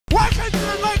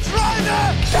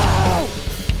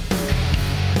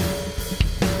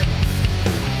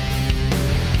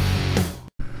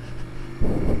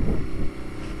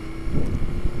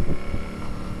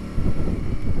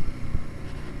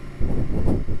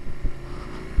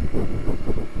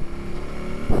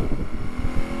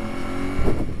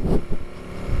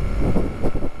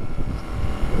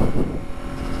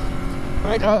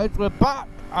Right guys, we're back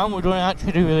and we're going to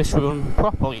actually do this run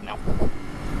properly now.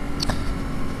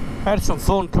 I had some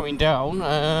fun coming down,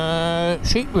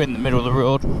 sheep were in the middle of the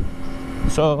road,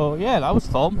 so yeah, that was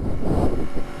fun.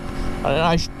 Had a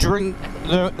nice drink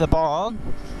at the barn,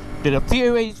 did a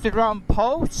few Instagram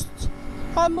posts,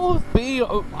 and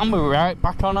we're right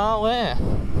back on our way.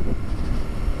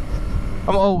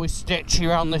 I'm always sketchy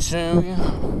around this area.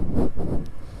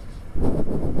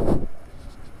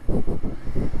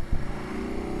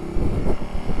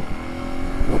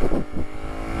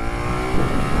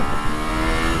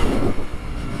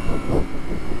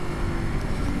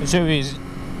 This area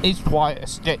is quite a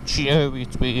sketchy area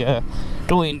to be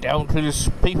going down because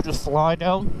people just fly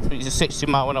down. It's a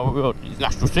 60-mile-an-hour road, it's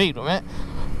natural speed on it,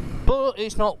 but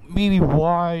it's not really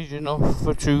wide enough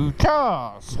for 2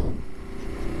 cars.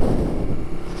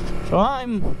 So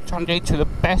I'm trying to get to the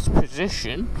best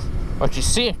position where I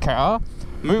see a car,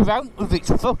 move out of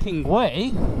its fucking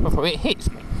way before it hits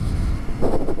me.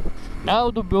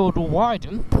 Now the road will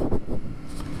widen.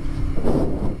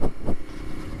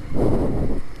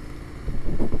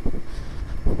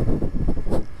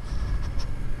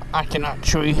 I can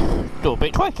actually go a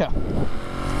bit quicker.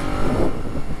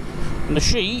 And the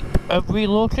sheep have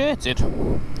relocated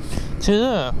to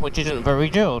there, which isn't very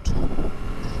good.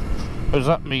 Because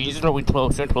that means it's going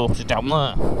closer and closer down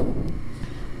there.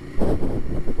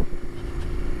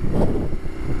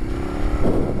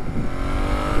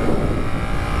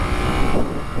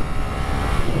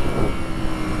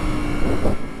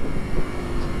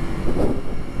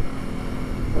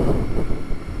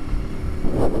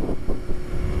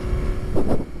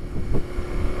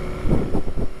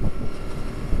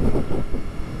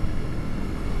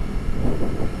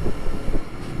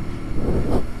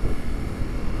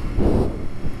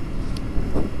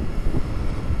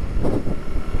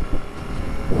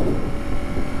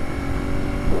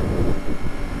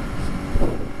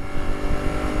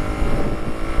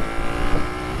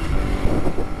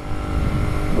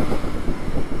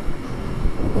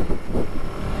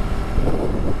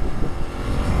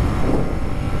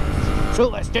 So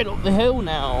let's get up the hill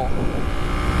now.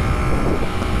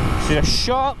 See a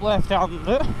sharp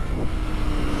left-hander.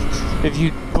 If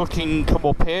you fucking come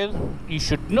up here, you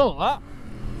should know that.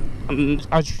 And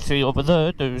as you see over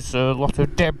there, there's a lot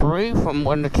of debris from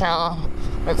when the car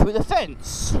went through the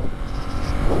fence.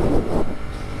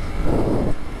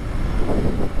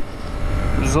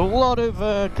 There's a lot of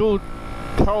good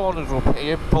corners up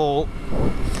here, but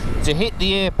to hit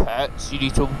the apex, you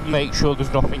need to make sure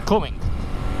there's nothing coming.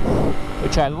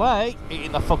 Which I like,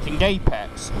 hitting the fucking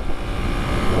apex.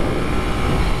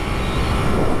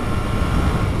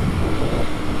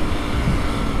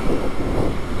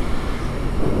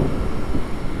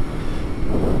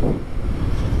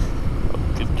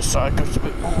 I'll give the side just a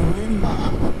bit more room.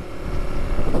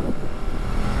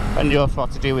 And you also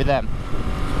have to deal with them.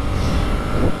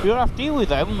 You don't have to deal with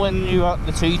them when you're at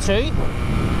the TT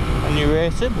and you're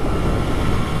racing.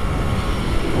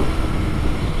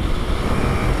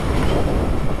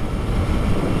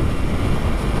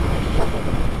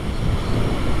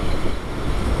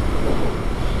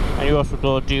 And you also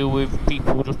got to deal with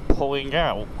people just pulling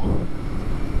out.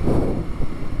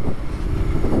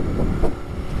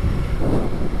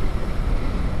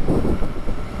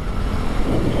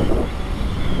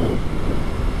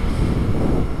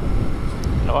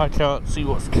 Now I can't see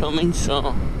what's coming,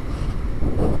 so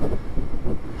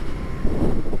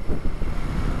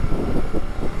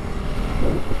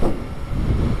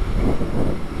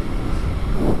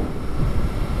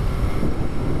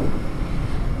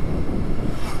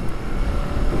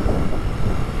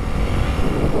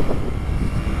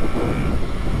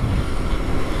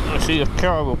see a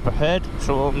car up ahead,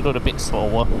 so I'm going a bit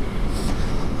slower.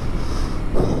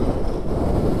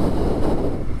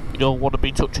 You don't want to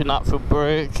be touching that foot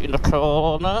brake in the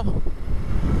corner,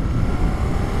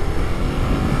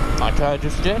 like I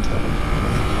just did,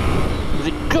 because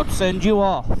it could send you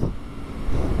off.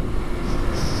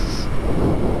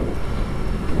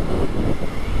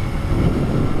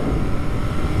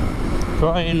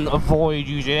 Try and avoid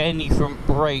using any front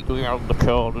brake going out the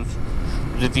corners,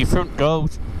 because if your front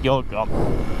goes, you're gone.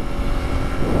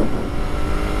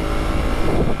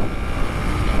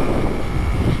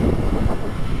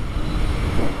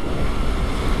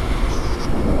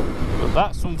 But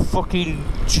that's some fucking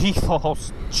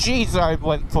G-force. Jeez, I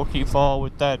went fucking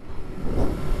forward then.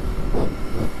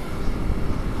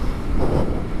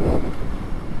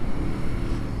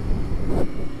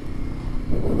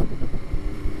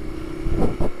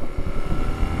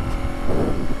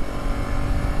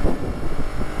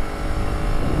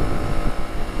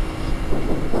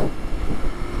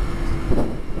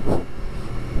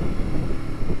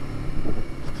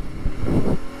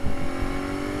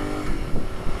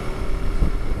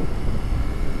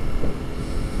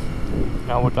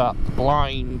 now with that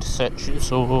blind section,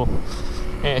 so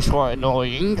yeah, it's quite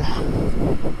annoying.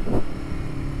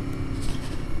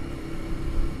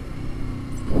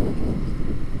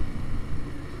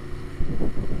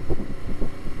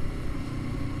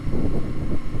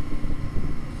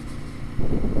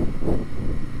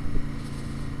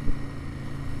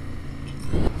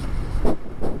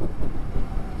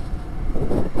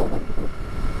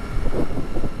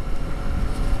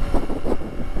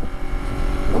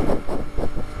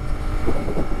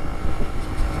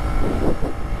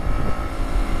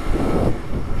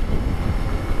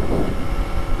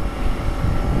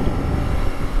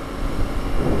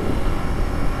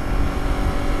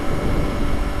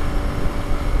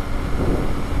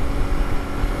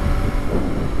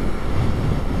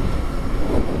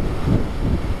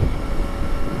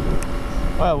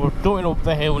 Well, we're going up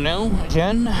the hill now,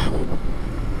 again.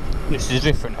 This is a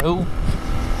different hill.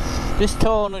 This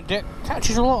corner deck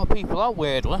catches a lot of people out,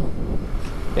 weirdly.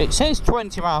 It says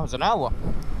 20 miles an hour.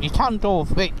 You can go a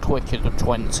bit quicker than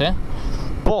 20,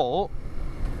 but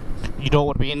you don't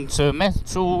want to be into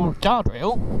metal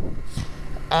guardrail.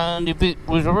 And if it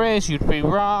was a race, you'd be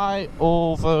right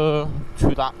over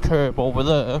to that curb over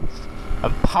there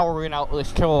and powering out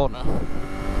this corner.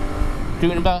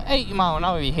 Doing about 80 miles an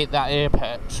hour, you hit that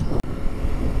apex.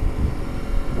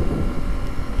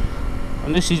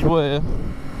 And this is where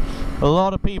a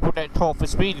lot of people get caught for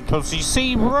speeding, because you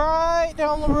see right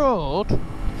down the road,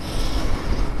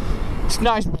 it's a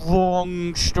nice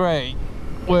long straight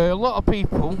where a lot of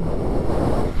people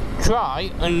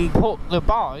try and put the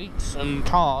bikes and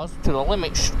cars to the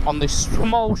limit on this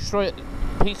small straight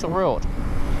piece of road.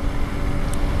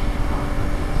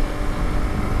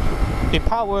 They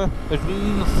power as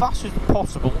fast as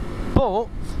possible, but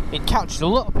it catches a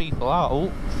lot of people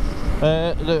out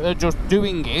that are just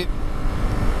doing it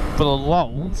for the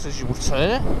lows, as you would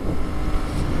say.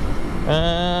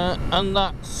 And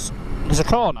there's a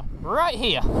corner right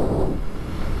here.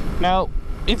 Now,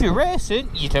 if you're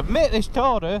racing, you can make this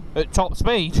corner at top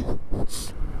speed.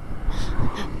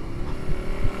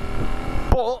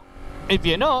 But if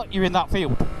you're not, you're in that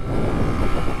field.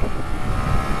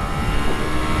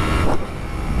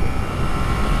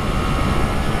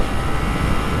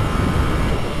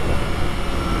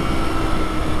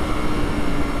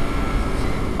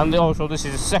 And also, this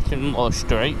is a second low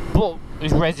straight, but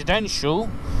it's residential.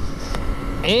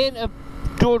 Ain't a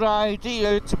good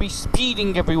idea to be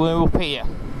speeding everywhere up here.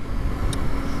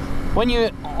 When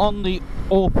you're on the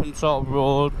open sort of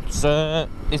roads,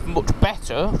 it's much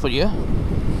better for you,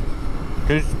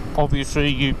 because obviously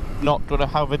you're not going to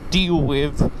have a deal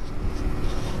with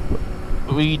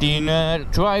reading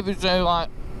drivers that are like,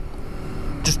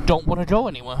 just don't want to go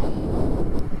anywhere.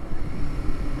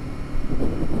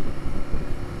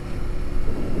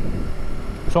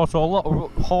 There's also a lot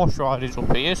of horse riders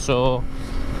up here, so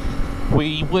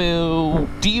we will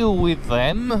deal with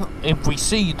them if we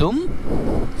see them.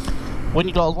 When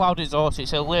you've got a loud exhaust,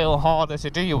 it's a little harder to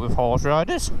deal with horse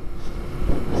riders.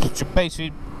 You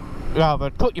basically rather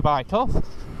cut your bike off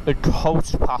and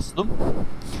coast past them,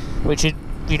 which is,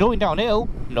 if you're going downhill,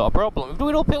 not a problem. If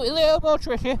you're going uphill, it's a little more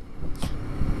tricky.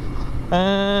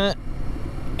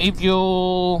 If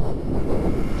you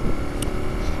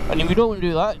don't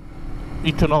do that,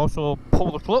 you can also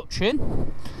pull the clutch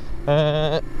in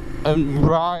and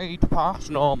ride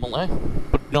past normally,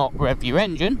 but not rev your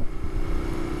engine.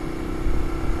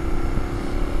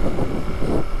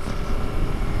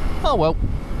 Oh well,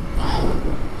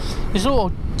 it's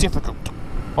all difficult.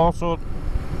 Also,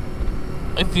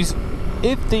 if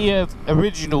the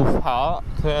original part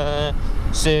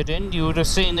stayed in, you would have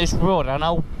seen this road and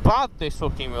how bad this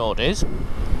fucking road is.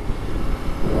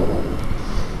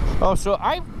 Also,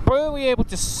 I'm barely able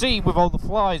to see with all the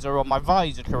flies that are on my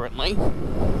visor currently,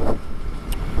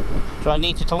 so I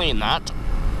need to clean that.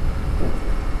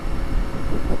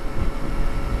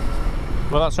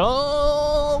 Well, that's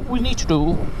all we need to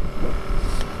do,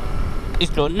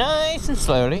 is go nice and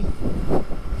slowly,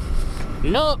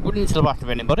 not run into the back of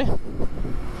anybody,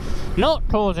 not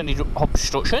cause any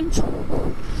obstructions,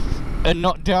 and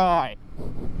not die,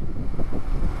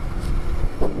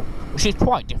 which is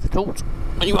quite difficult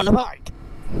when you're on a bike.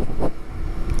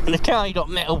 And the car, you got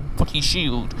metal fucking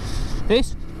shield.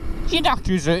 This, you'd have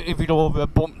to use it if you go over a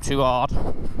bump too hard.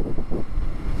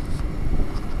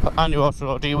 And you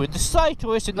also deal with the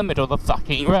cyclist in the middle of the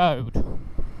fucking road.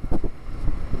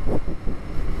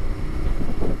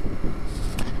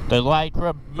 They're like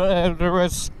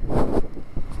murderers.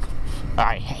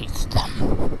 I hate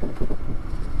them.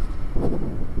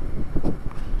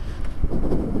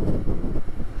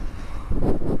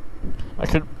 I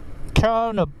could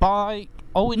car and a bike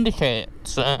all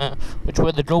indicates which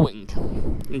way they're going.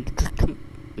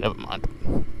 Never mind.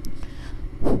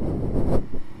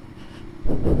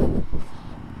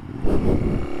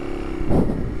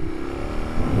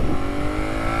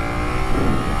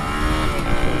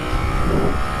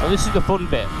 Well, this is the fun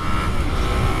bit.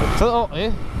 A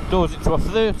 40 goes into a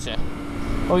 30.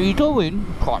 Well, you're doing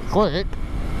quite quick,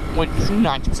 which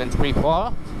 90% of people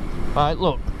are. Right,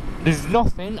 look, there's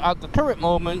nothing at the current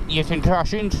moment you can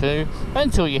crash into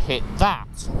until you hit that.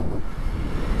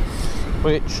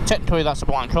 Which, technically that's a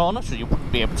blind corner, so you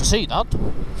wouldn't be able to see that.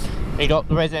 You got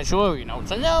the residential area now,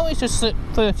 so no, it's just a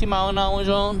 30-mile-an-hour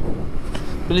zone.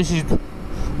 But this is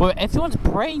where everyone's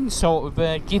brain sort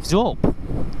of gives up.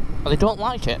 They don't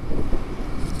like it.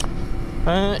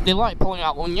 They like pulling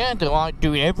out on you, they like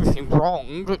doing everything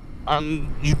wrong, and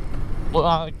you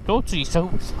go to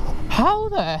yourself, how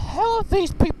the hell have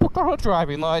these people got a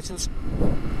driving licence?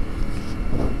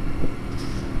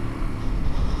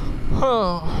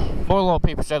 Well, a lot of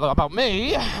people say that about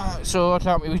me, so I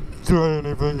can't really do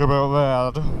anything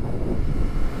about that.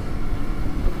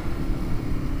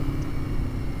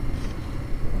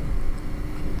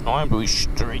 I'm going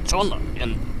straight on,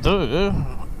 and they're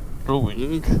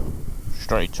going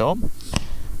straight on,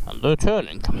 and they're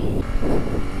turning.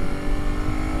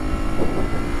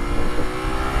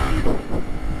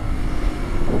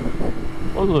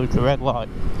 Oh, look, a red light.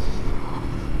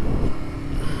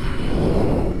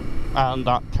 And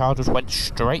that car just went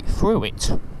straight through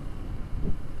it.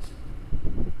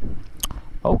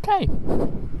 Okay.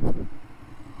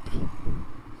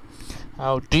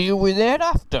 I'll deal with it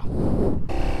after.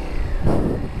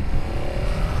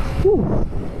 Whew.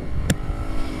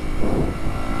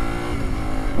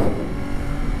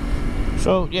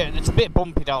 So yeah, it's a bit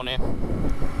bumpy down here.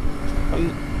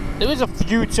 And there is a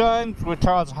few times where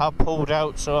cars have pulled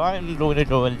out, so I'm going to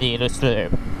go a little slow.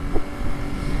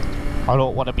 I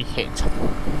don't want to be hit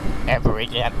ever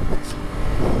again.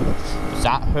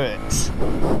 That hurts.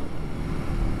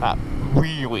 That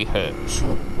really hurts.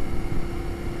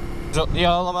 It's up the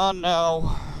Isle of Man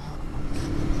now.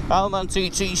 Isle of Man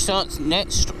TT starts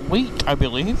next week, I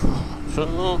believe.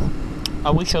 So I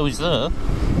wish I was there.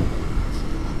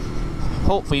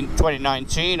 Hopefully in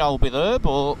 2019 I'll be there,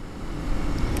 but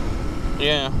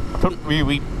yeah, I couldn't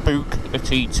really book a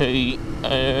TT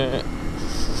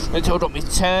until I got my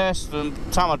test, and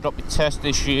the time I got my test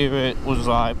this year, it was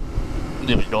like,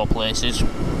 there was no places,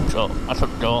 so I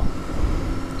couldn't go.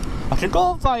 I could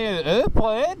go via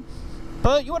airplane,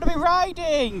 but you want to be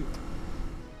riding!